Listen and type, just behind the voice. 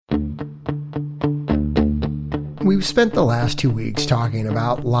We've spent the last 2 weeks talking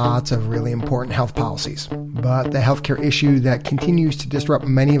about lots of really important health policies, but the healthcare issue that continues to disrupt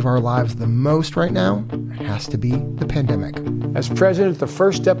many of our lives the most right now has to be the pandemic. As president, the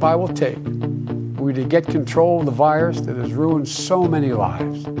first step I will take will be to get control of the virus that has ruined so many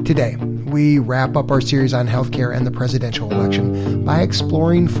lives. Today, we wrap up our series on healthcare and the presidential election by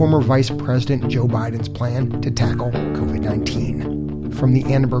exploring former Vice President Joe Biden's plan to tackle COVID-19. From the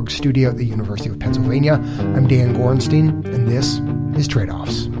Annenberg studio at the University of Pennsylvania, I'm Dan Gorenstein, and this is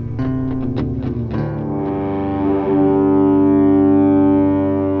Trade-Offs.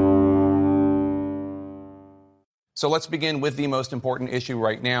 So let's begin with the most important issue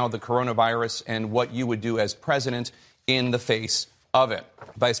right now, the coronavirus, and what you would do as president in the face of it.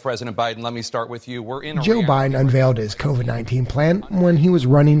 Vice President Biden, let me start with you. Joe Biden unveiled his COVID-19 plan when he was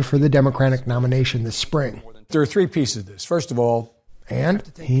running for the Democratic nomination this spring. There are three pieces to this. First of all,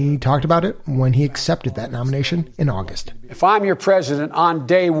 and he talked about it when he accepted that nomination in August. If I'm your president, on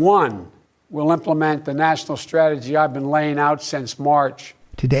day one, we'll implement the national strategy I've been laying out since March.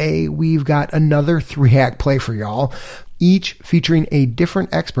 Today, we've got another 3-act play for y'all, each featuring a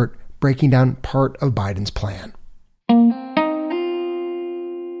different expert breaking down part of Biden's plan.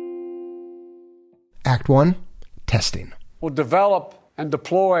 Act 1, testing. We'll develop and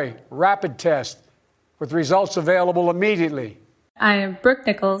deploy rapid tests with results available immediately. I'm Brooke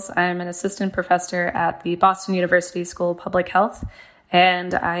Nichols. I'm an assistant professor at the Boston University School of Public Health,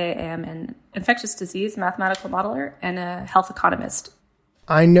 and I am an infectious disease mathematical modeler and a health economist.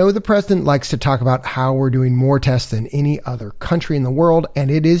 I know the president likes to talk about how we're doing more tests than any other country in the world, and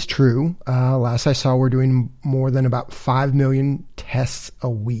it is true. Last I saw, we're doing more than about 5 million tests a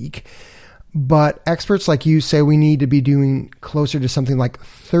week. But experts like you say we need to be doing closer to something like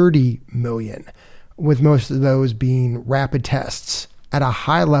 30 million, with most of those being rapid tests. At a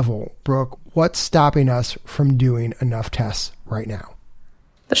high level, Brooke, what's stopping us from doing enough tests right now?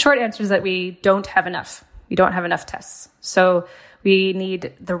 The short answer is that we don't have enough. We don't have enough tests. So we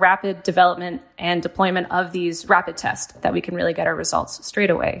need the rapid development and deployment of these rapid tests that we can really get our results straight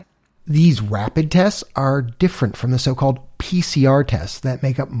away. These rapid tests are different from the so-called PCR tests that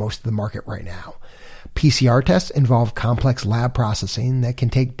make up most of the market right now. PCR tests involve complex lab processing that can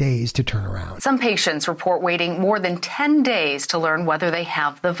take days to turn around. Some patients report waiting more than 10 days to learn whether they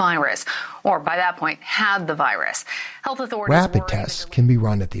have the virus, or by that point, had the virus. Health authorities Rapid tests can be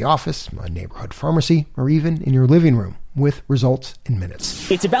run at the office, a neighborhood pharmacy, or even in your living room, with results in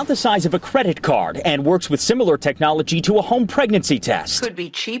minutes. It's about the size of a credit card and works with similar technology to a home pregnancy test. Could be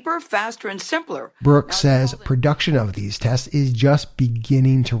cheaper, faster, and simpler. Brooke says production of these tests is just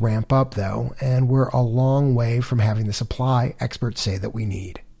beginning to ramp up, though, and we're a long way from having the supply experts say that we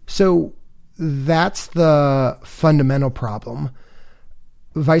need. So that's the fundamental problem.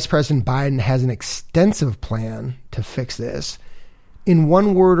 Vice President Biden has an extensive plan to fix this. In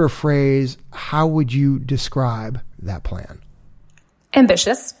one word or phrase, how would you describe that plan?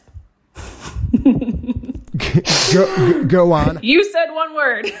 Ambitious. Go on. You said one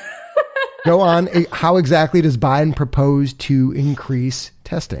word. Go on. How exactly does Biden propose to increase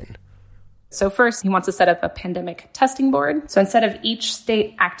testing? So first, he wants to set up a pandemic testing board. So instead of each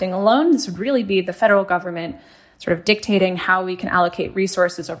state acting alone, this would really be the federal government sort of dictating how we can allocate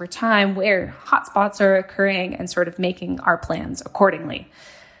resources over time, where hotspots are occurring, and sort of making our plans accordingly.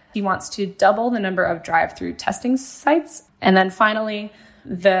 He wants to double the number of drive-through testing sites. And then finally,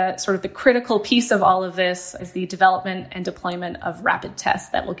 the sort of the critical piece of all of this is the development and deployment of rapid tests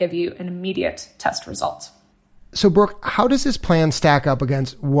that will give you an immediate test result. So, Brooke, how does this plan stack up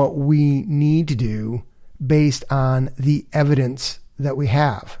against what we need to do based on the evidence that we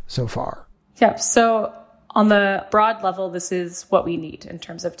have so far? Yeah, so on the broad level, this is what we need in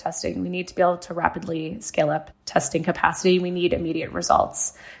terms of testing. We need to be able to rapidly scale up testing capacity. We need immediate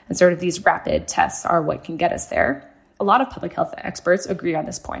results. And sort of these rapid tests are what can get us there. A lot of public health experts agree on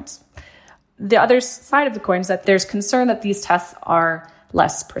this point. The other side of the coin is that there's concern that these tests are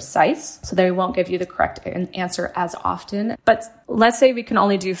less precise, so they won't give you the correct answer as often. But let's say we can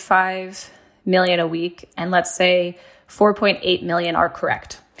only do 5 million a week, and let's say 4.8 million are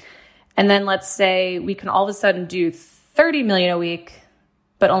correct. And then let's say we can all of a sudden do 30 million a week,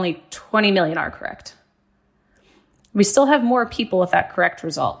 but only 20 million are correct. We still have more people with that correct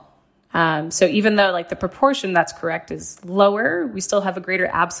result. So even though like the proportion that's correct is lower, we still have a greater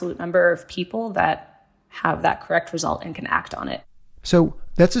absolute number of people that have that correct result and can act on it. So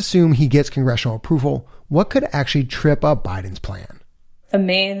let's assume he gets congressional approval. What could actually trip up Biden's plan? The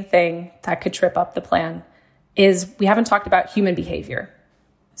main thing that could trip up the plan is we haven't talked about human behavior.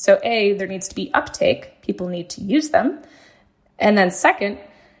 So A, there needs to be uptake. People need to use them. And then second,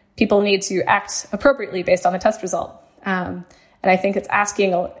 people need to act appropriately based on the test result. And I think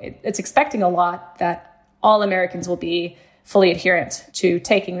it's expecting a lot that all Americans will be fully adherent to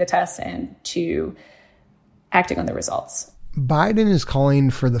taking the tests and to acting on the results. Biden is calling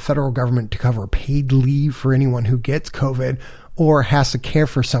for the federal government to cover paid leave for anyone who gets COVID or has to care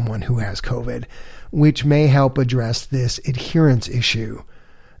for someone who has COVID, which may help address this adherence issue.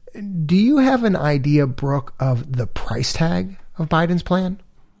 Do you have an idea, Brooke, of the price tag of Biden's plan?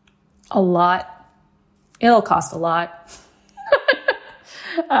 A lot. It'll cost a lot.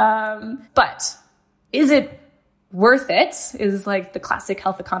 But is it worth it? Is like the classic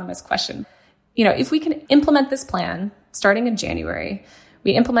health economist question. You know, if we can implement this plan starting in January,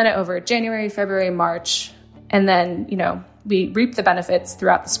 we implement it over January, February, March, and then, you know, we reap the benefits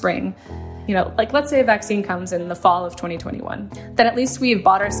throughout the spring. You know, like let's say a vaccine comes in the fall of 2021, then at least we've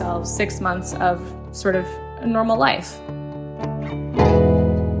bought ourselves 6 months of sort of a normal life.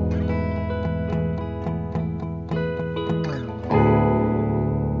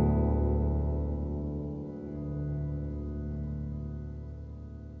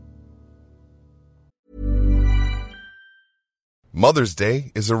 Mother's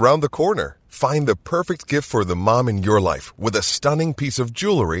Day is around the corner. Find the perfect gift for the mom in your life with a stunning piece of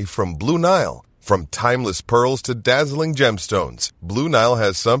jewelry from Blue Nile. From timeless pearls to dazzling gemstones, Blue Nile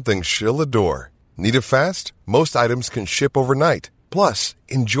has something she'll adore. Need it fast? Most items can ship overnight. Plus,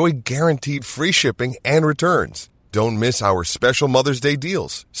 enjoy guaranteed free shipping and returns. Don't miss our special Mother's Day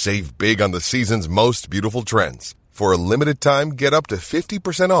deals. Save big on the season's most beautiful trends. For a limited time, get up to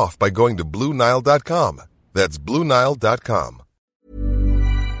 50% off by going to BlueNile.com. That's BlueNile.com.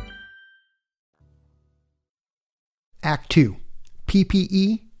 Act 2,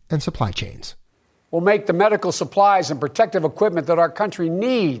 PPE and supply chains. We'll make the medical supplies and protective equipment that our country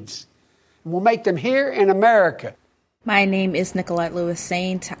needs. And we'll make them here in America. My name is Nicolette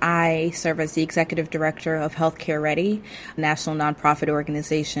Lewis-Saint. I serve as the Executive Director of Healthcare Ready, a national nonprofit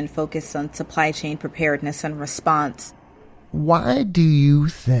organization focused on supply chain preparedness and response. Why do you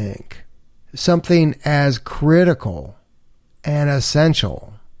think something as critical and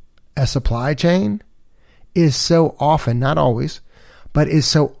essential as supply chain is so often, not always, but is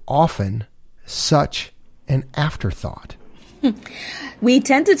so often such an afterthought? We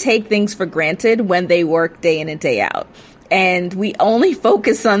tend to take things for granted when they work day in and day out. And we only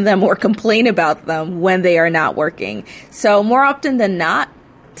focus on them or complain about them when they are not working. So more often than not,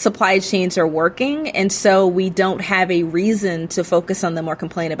 supply chains are working. And so we don't have a reason to focus on them or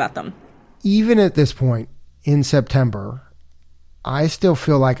complain about them. Even at this point in September, I still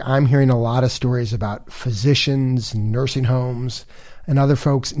feel like I'm hearing a lot of stories about physicians, nursing homes, and other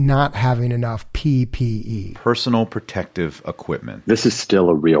folks not having enough PPE. Personal protective equipment. This is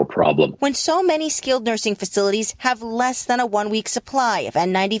still a real problem. When so many skilled nursing facilities have less than a 1-week supply of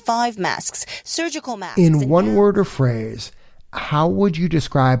N95 masks, surgical masks. In one word or phrase, how would you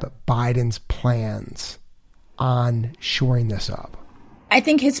describe Biden's plans on shoring this up? I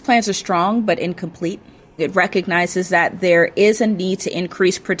think his plans are strong but incomplete. It recognizes that there is a need to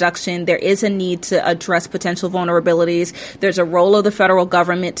increase production. There is a need to address potential vulnerabilities. There's a role of the federal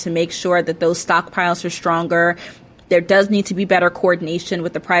government to make sure that those stockpiles are stronger. There does need to be better coordination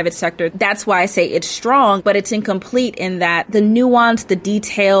with the private sector. That's why I say it's strong, but it's incomplete in that the nuance, the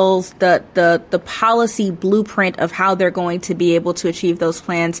details, the policy blueprint of how they're going to be able to achieve those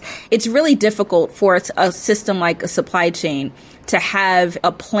plans. It's really difficult for a system like a supply chain to have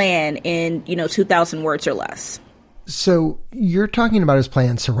a plan in, 2,000 words or less. So you're talking about his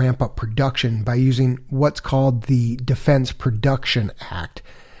plans to ramp up production by using what's called the Defense Production Act.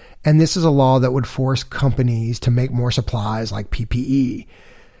 And this is a law that would force companies to make more supplies like PPE.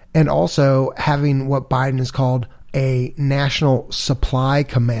 And also having what Biden has called a national supply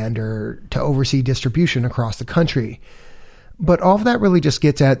commander to oversee distribution across the country. But all of that really just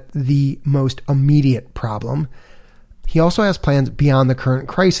gets at the most immediate problem. He also has plans beyond the current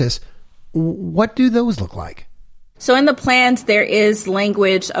crisis. What do those look like? So in the plans, there is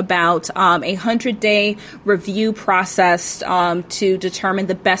language about a 100-day review process to determine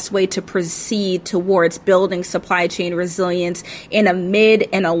the best way to proceed towards building supply chain resilience in a mid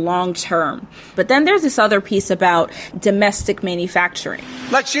and a long term. But then there's this other piece about domestic manufacturing.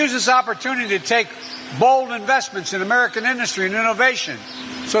 Let's use this opportunity to take bold investments in American industry and innovation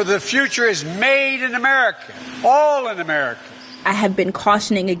so the future is made in America, all in America. I have been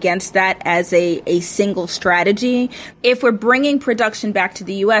cautioning against that as a single strategy. If we're bringing production back to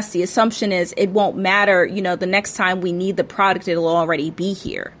the U.S., the assumption is it won't matter, the next time we need the product, it'll already be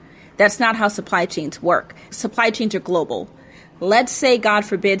here. That's not how supply chains work. Supply chains are global. Let's say, God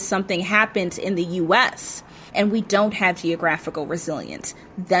forbid, something happens in the U.S. and we don't have geographical resilience,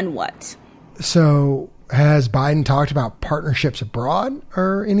 then what? So has Biden talked about partnerships abroad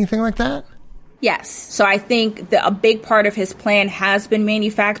or anything like that? Yes. So I think that a big part of his plan has been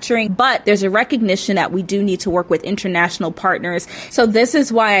manufacturing, but there's a recognition that we do need to work with international partners. So this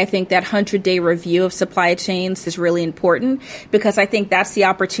is why I think that 100-day review of supply chains is really important, because I think that's the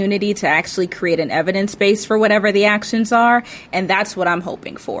opportunity to actually create an evidence base for whatever the actions are. And that's what I'm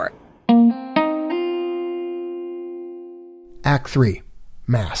hoping for. Act 3,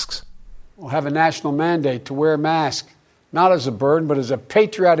 masks. We'll have a national mandate to wear a mask, not as a burden, but as a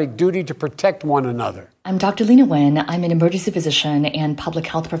patriotic duty to protect one another. I'm Dr. Lena Nguyen. I'm an emergency physician and public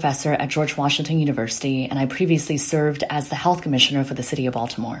health professor at George Washington University, and I previously served as the health commissioner for the city of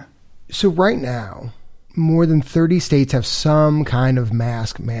Baltimore. So right now, more than 30 states have some kind of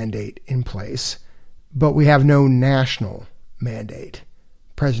mask mandate in place, but we have no national mandate.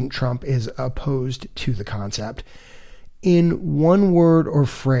 President Trump is opposed to the concept. In one word or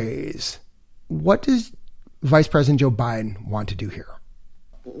phrase, what does Vice President Joe Biden want to do here?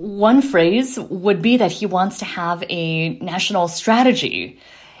 One phrase would be that he wants to have a national strategy,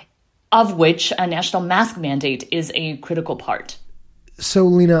 of which a national mask mandate is a critical part. So,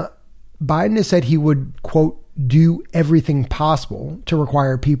 Lena, Biden has said he would, quote, do everything possible to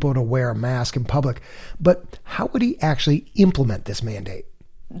require people to wear a mask in public. But how would he actually implement this mandate?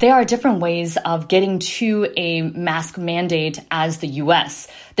 There are different ways of getting to a mask mandate as the U.S.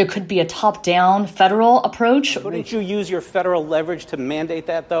 There could be a top-down federal approach. Wouldn't you use your federal leverage to mandate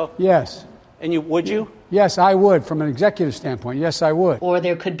that, though? Yes. And would you? Yes, I would. From an executive standpoint, yes, I would. Or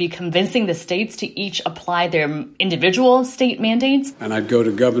there could be convincing the states to each apply their individual state mandates. And I'd go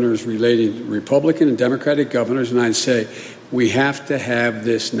to governors related, Republican and Democratic governors, and I'd say, we have to have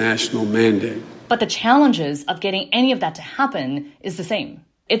this national mandate. But the challenges of getting any of that to happen is the same.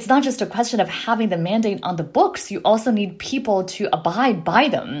 It's not just a question of having the mandate on the books. You also need people to abide by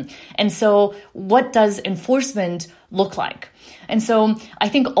them. And so what does enforcement look like? And so I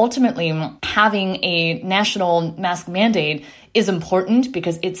think ultimately having a national mask mandate is important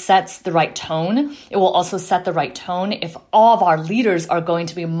because it sets the right tone. It will also set the right tone if all of our leaders are going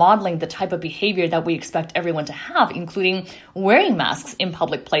to be modeling the type of behavior that we expect everyone to have, including wearing masks in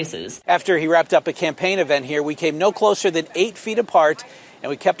public places. After he wrapped up a campaign event here, we came no closer than 8 feet apart, and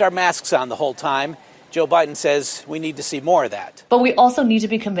we kept our masks on the whole time. Joe Biden says we need to see more of that. But we also need to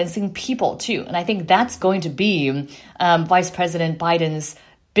be convincing people, too. And I think that's going to be Vice President Biden's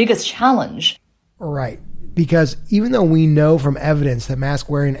biggest challenge. Right. Because even though we know from evidence that mask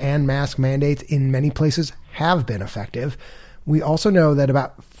wearing and mask mandates in many places have been effective, we also know that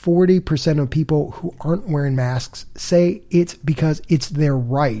about 40% of people who aren't wearing masks say it's because it's their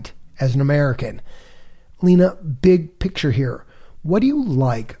right as an American. Lena, big picture here. What do you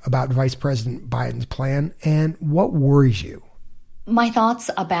like about Vice President Biden's plan, and what worries you? My thoughts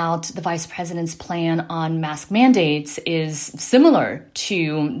about the vice president's plan on mask mandates is similar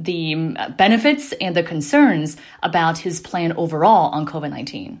to the benefits and the concerns about his plan overall on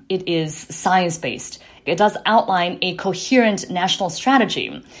COVID-19. It is science-based. It does outline a coherent national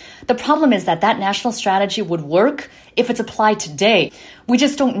strategy. The problem is that national strategy would work if it's applied today. We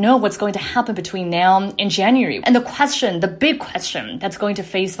just don't know what's going to happen between now and January. And the big question that's going to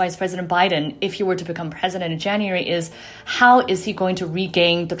face Vice President Biden if he were to become president in January is how is he going to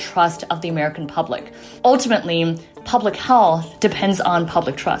regain the trust of the American public? Ultimately, public health depends on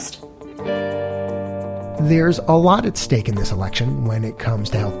public trust. There's a lot at stake in this election when it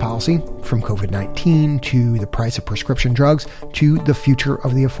comes to health policy, from COVID-19 to the price of prescription drugs to the future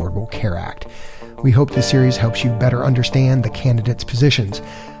of the Affordable Care Act. We hope this series helps you better understand the candidates' positions.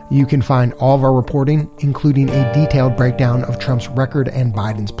 You can find all of our reporting, including a detailed breakdown of Trump's record and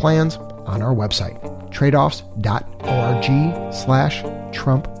Biden's plans, on our website,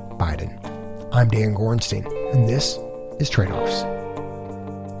 tradeoffs.org/Trump Biden. I'm Dan Gorenstein, and this is Trade-Offs.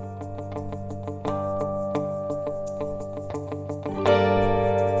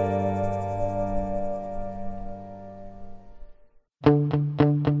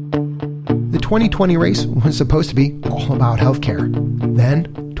 The 2020 race was supposed to be all about healthcare. Then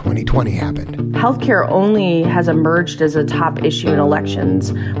 2020 happened. Healthcare only has emerged as a top issue in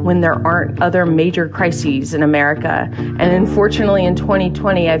elections when there aren't other major crises in America. And unfortunately, in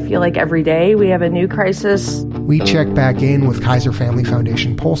 2020, I feel like every day we have a new crisis. We check back in with Kaiser Family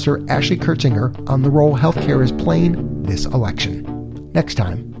Foundation pollster Ashley Kurtzinger on the role healthcare is playing this election. Next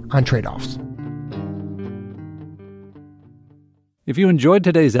time on Trade-Offs. If you enjoyed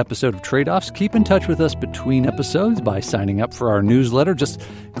today's episode of Trade-Offs, keep in touch with us between episodes by signing up for our newsletter. Just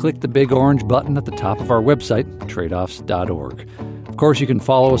click the big orange button at the top of our website, tradeoffs.org. Of course, you can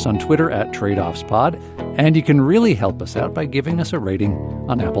follow us on Twitter at TradeoffsPod. And you can really help us out by giving us a rating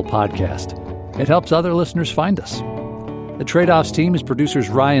on Apple Podcast. It helps other listeners find us. The Trade-Offs team is producers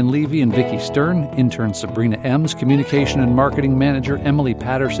Ryan Levy and Vicky Stern, intern Sabrina Ems, communication and marketing manager Emily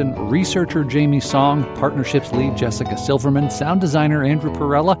Patterson, researcher Jamie Song, partnerships lead Jessica Silverman, sound designer Andrew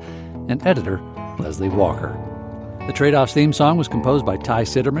Perella, and editor Leslie Walker. The Trade-Offs theme song was composed by Ty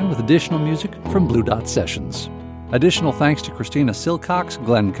Sitterman with additional music from Blue Dot Sessions. Additional thanks to Christina Silcox,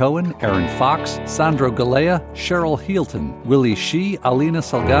 Glenn Cohen, Aaron Fox, Sandro Galea, Cheryl Healton, Willie Shee, Alina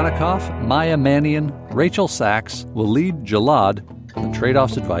Solganikoff, Maya Manian, Rachel Sachs, Waleed Jalad, and the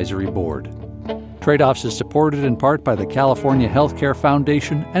Trade-Offs Advisory Board. Trade-Offs is supported in part by the California Healthcare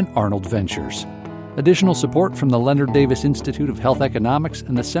Foundation and Arnold Ventures. Additional support from the Leonard Davis Institute of Health Economics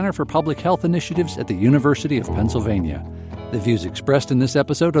and the Center for Public Health Initiatives at the University of Pennsylvania. The views expressed in this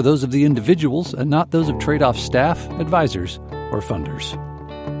episode are those of the individuals and not those of Trade-Off staff, advisors, or funders.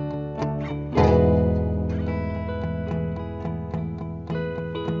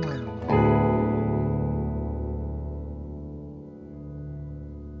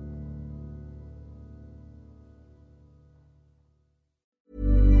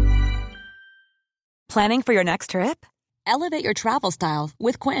 Planning for your next trip? Elevate your travel style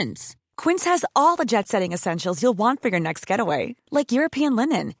with Quince. Quince has all the jet-setting essentials you'll want for your next getaway, like European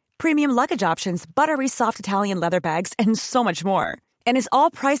linen, premium luggage options, buttery soft Italian leather bags, and so much more. And is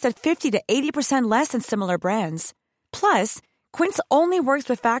all priced at 50 to 80% less than similar brands. Plus, Quince only works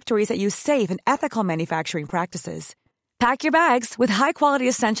with factories that use safe and ethical manufacturing practices. Pack your bags with high-quality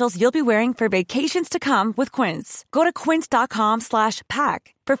essentials you'll be wearing for vacations to come with Quince. Go to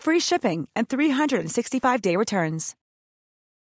quince.com/pack for free shipping and 365-day returns.